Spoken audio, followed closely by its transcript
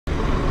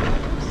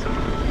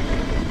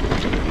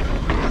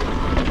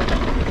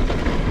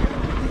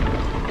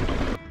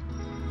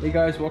Hey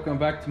guys, welcome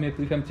back to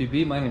Maple Leaf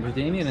MTV. My name is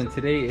Damien and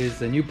today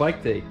is a new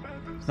bike day.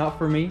 Not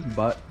for me,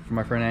 but for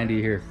my friend Andy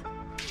here.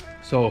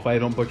 So if I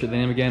don't butcher the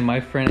name again,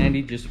 my friend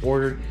Andy just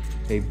ordered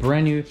a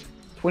brand new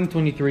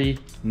 2023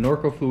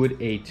 Norco Fluid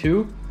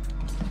A2.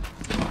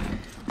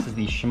 This is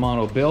the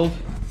Shimano build.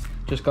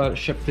 Just got it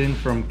shipped in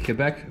from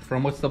Quebec.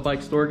 From what's the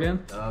bike store again?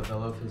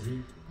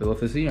 Velophezie.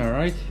 Velophezie, all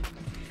right.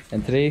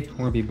 And today we're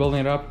gonna be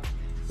building it up.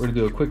 We're gonna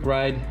do a quick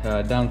ride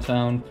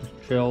downtown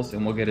trails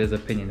and we'll get his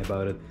opinion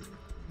about it.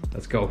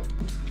 Let's go.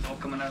 It's all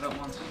coming out at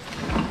once. Do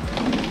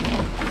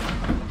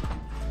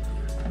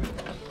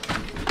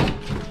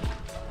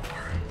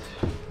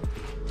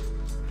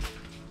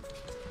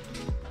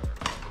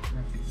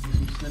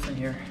some sniffing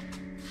here.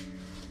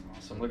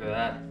 Awesome, look at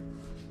that.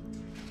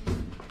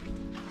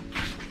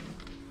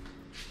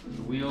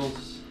 The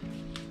wheels.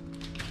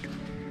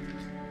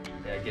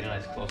 Yeah, get a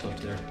nice close up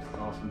there.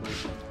 Awesome bike.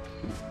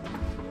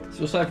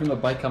 So aside from the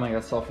bike coming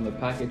itself from the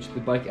package, the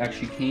bike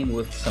actually came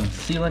with some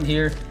sealant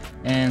here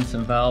and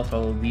some valves.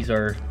 Although these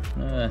are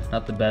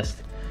not the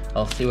best.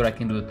 I'll see what I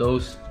can do with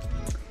those.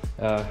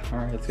 All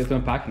right, let's get to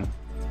unpacking.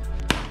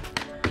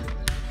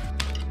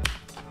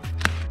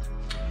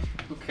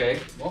 Okay,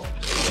 well,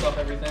 just pulled off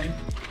everything.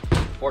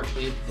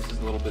 Fortunately, this is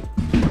a little bit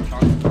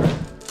chunky.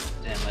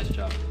 Damn, nice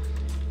job.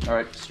 All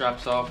right,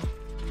 straps off.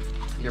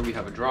 Here we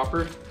have a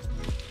dropper.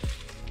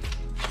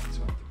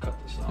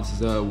 This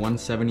is a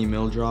 170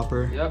 mil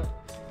dropper. Yep.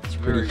 It's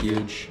pretty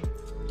huge.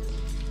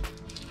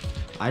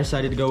 I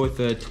decided to go with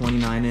a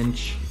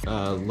 29-inch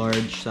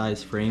large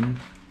size frame.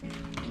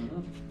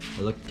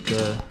 I looked at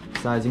the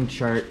sizing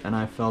chart and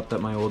I felt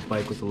that my old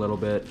bike was a little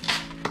bit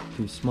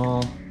too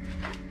small.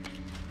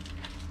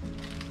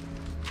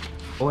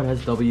 Oh, it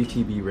has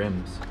WTB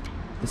rims.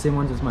 The same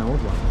ones as my old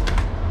one.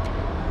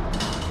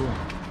 Cool.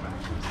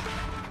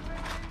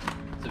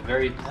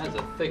 That's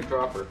a thick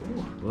dropper.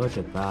 Ooh. Look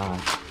at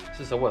that.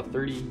 This is a what,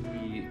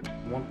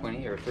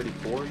 31.8 or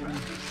 34 even? Wow.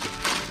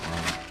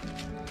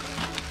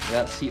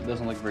 That seat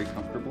doesn't look very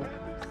comfortable.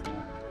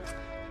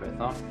 That's what I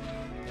thought.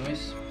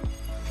 Anyways,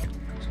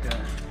 just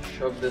gonna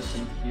shove this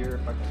in here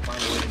if I can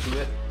find a way to do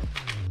it.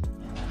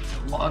 That's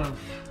a lot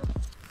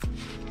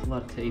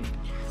of tape.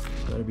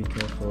 Gotta be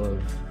careful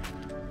of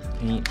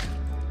paint.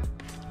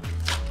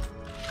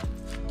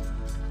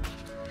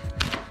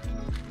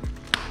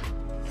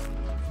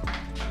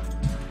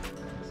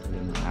 This is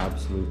an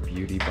absolute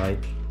beauty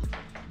bike.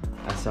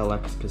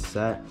 SLX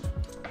cassette.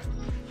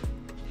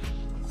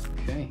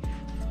 Okay,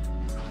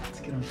 let's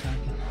get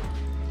unpacking.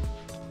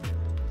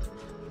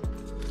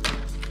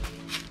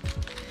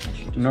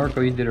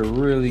 Norco, you did a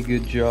really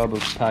good job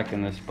of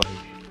packing this bike.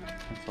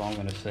 That's all I'm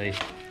gonna say.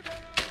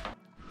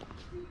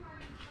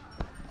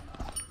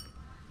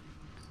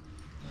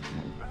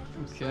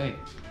 Okay,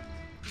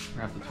 we're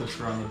gonna have to twist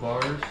around the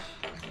bars.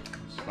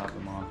 Slap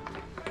them on.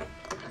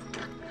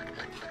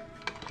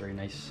 Very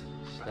nice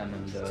stem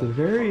and. It's a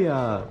very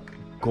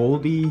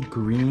goldy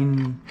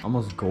green,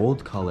 almost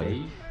gold color.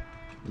 Beige?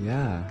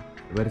 Yeah,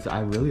 but I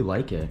really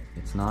like it.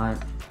 It's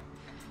not.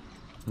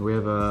 We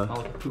have a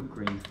poop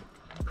green.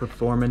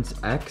 Performance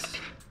X.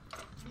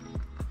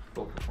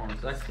 Full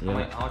Performance X. Yeah. How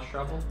many hours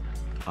travel?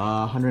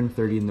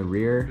 130 in the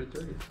rear,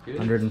 130.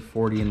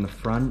 140 in the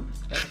front.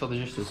 Yeah, so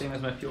they're just the same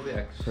as my Fuel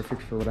X.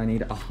 Perfect for what I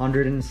need.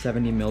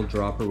 170 mil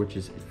dropper, which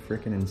is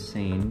freaking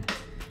insane.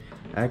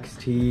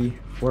 XT,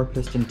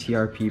 4-piston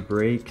TRP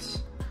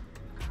brakes.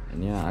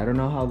 And yeah, I don't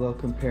know how they'll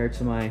compare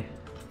to my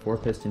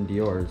 4-piston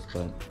Diors,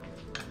 but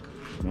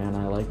man,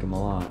 I like them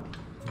a lot.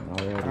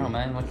 Already. I don't know,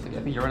 man. I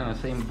think you're running the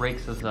same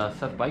brakes as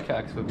Seth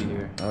Bikeax would be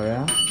here. Oh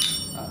yeah?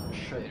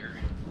 Schrader.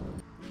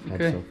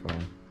 That's Okay. so far.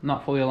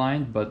 Not fully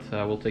aligned, but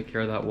we'll take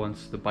care of that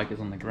once the bike is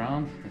on the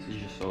ground. This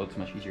is just so it's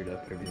much easier to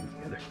put everything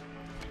together.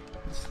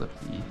 Let's slip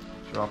the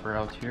dropper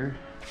out here.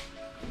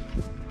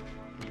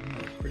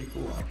 That's pretty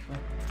cool, actually.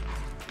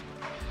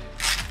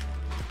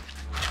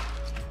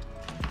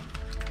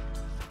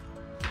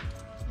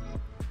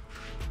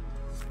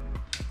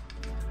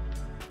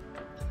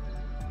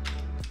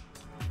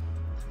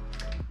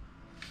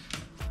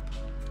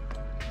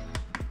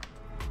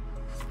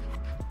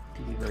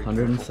 Very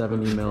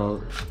 170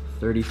 mil,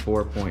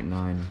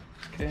 34.9.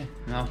 Okay,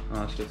 now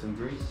let's get some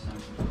grease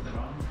and put that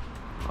on.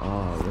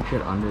 Oh, look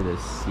at under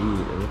this seat.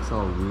 It looks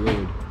all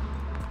weird.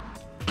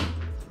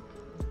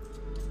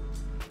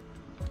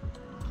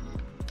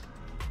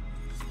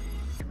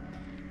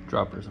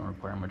 Droppers don't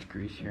require much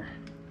grease here,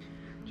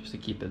 just to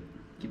keep the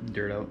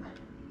dirt out.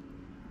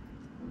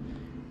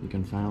 You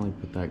can finally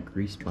put that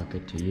grease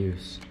bucket to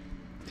use.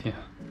 Yeah.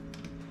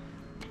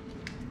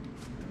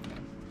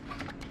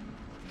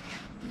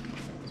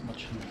 It's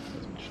much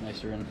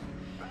nicer. And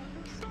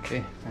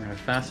okay, we're gonna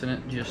fasten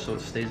it just so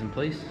it stays in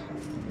place.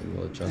 We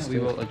will adjust it. We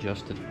will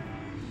adjust it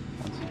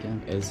once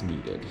again as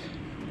needed.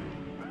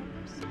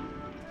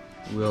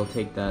 We'll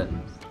take that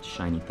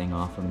shiny thing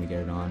off when we get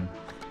it on.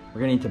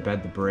 We're gonna need to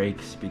bed the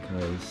brakes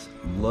because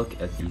look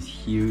at these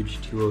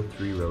huge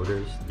 203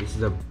 rotors. This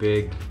is a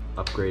big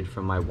upgrade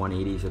from my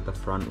 180s at the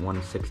front,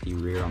 160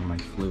 rear on my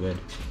fluid.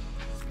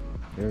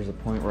 There's a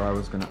point where I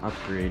was gonna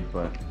upgrade,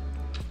 but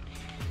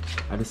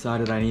I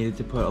decided I needed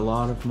to put a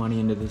lot of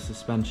money into the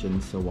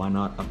suspension, so why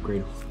not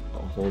upgrade a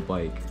whole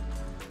bike?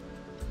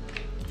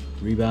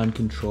 Rebound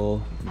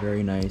control,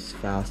 very nice,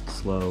 fast,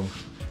 slow.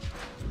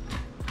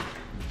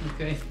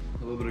 Okay,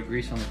 a little bit of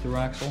grease on the through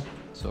axle.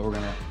 So we're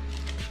gonna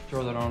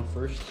throw that on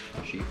first.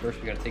 Actually, first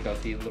we gotta take out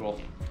the little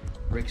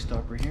brake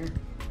stopper here.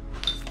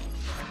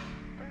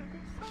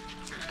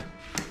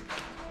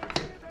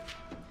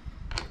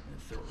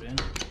 Throw it in.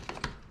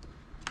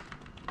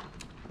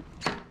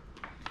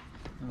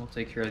 And we'll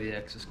take care of the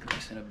excess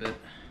grease in a bit.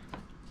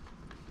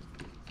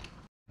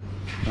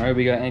 All right,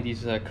 we got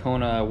Andy's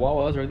Kona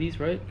Wawas. Are these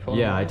right? Kona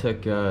Yeah, Wawa? I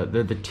took,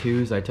 they're the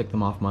 2s. I took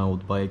them off my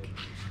old bike.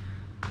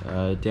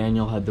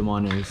 Daniel had them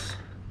on his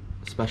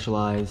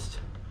Specialized,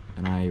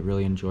 and I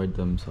really enjoyed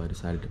them, so I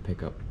decided to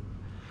pick up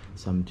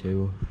some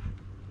too.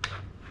 All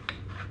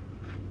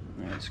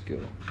right, let's go.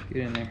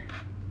 Get in there.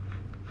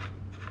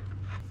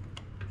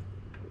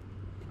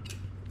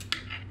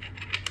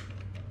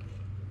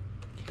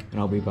 And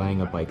I'll be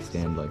buying a bike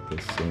stand like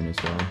this soon as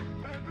well.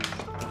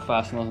 I'll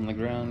fasten those on the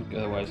ground,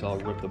 otherwise I'll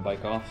rip the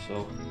bike off. So,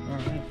 all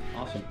right,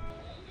 awesome.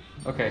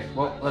 Okay,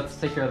 well, let's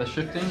take care of the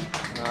shifting.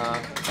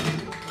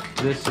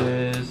 This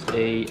is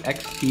a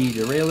XT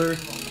derailleur.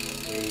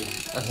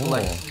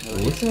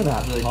 Listen to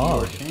that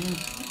hub.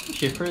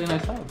 Actually, a pretty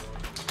nice hub.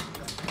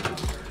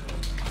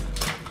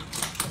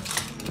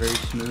 Very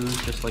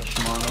smooth, just like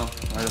Shimano,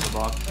 right out of the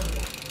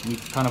box.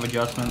 Needs a ton of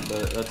adjustment,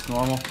 but that's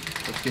normal.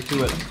 Let's get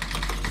to it.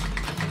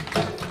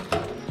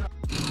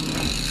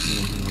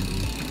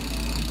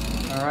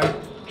 All right,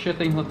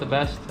 shifting not the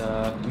best.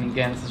 I mean,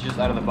 again, this is just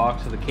out of the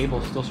box, so the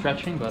cable's still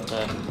stretching, but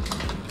let's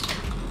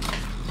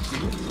see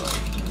what it's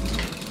like.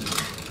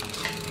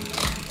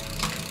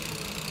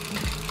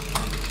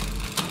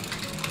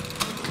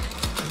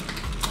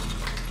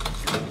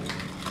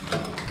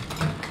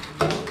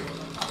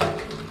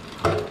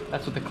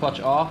 That's with the clutch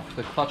off.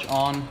 The clutch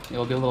on,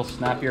 it'll be a little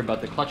snappier,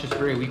 but the clutch is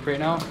very weak right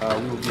now.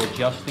 We will be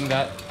adjusting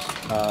that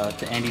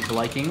to Andy's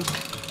liking.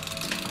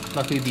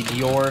 Luckily, the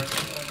Dior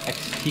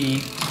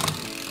XT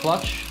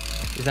clutch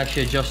is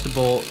actually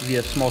adjustable via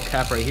a small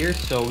cap right here,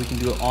 so we can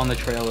do it on the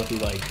trail if we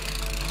like.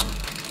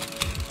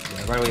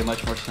 Yeah, right away,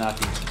 much more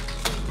snappy.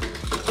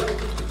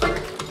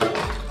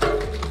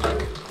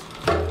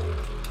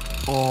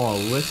 Oh,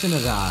 listen to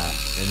that,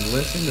 and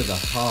listen to the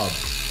hub.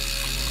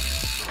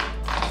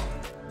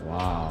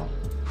 Wow.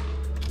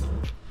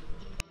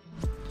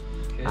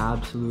 Okay.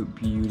 Absolute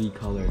beauty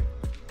color.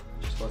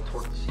 Just about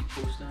torque the seat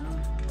post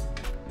down.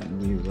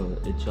 And we will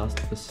adjust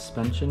the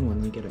suspension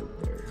when we get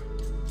out there.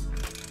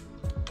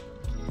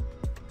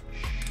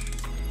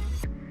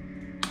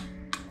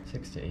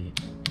 Six to 8.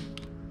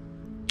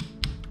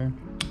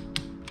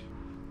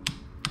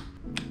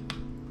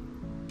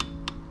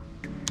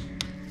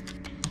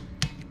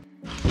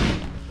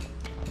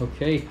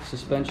 Okay,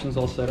 suspension's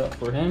all set up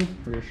for him.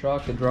 Rear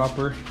shock, the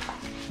dropper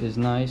is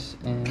nice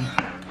and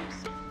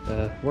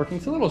working.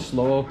 It's a little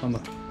slow. I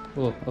was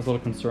a little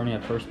concerning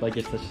at first, but I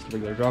guess that's just a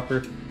regular dropper.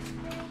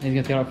 And he's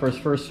gonna take it out for his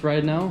first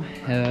ride now.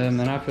 And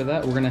then after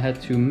that, we're gonna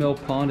head to Mill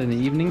Pond in the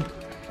evening.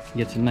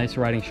 Get some nice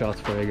riding shots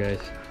for you guys.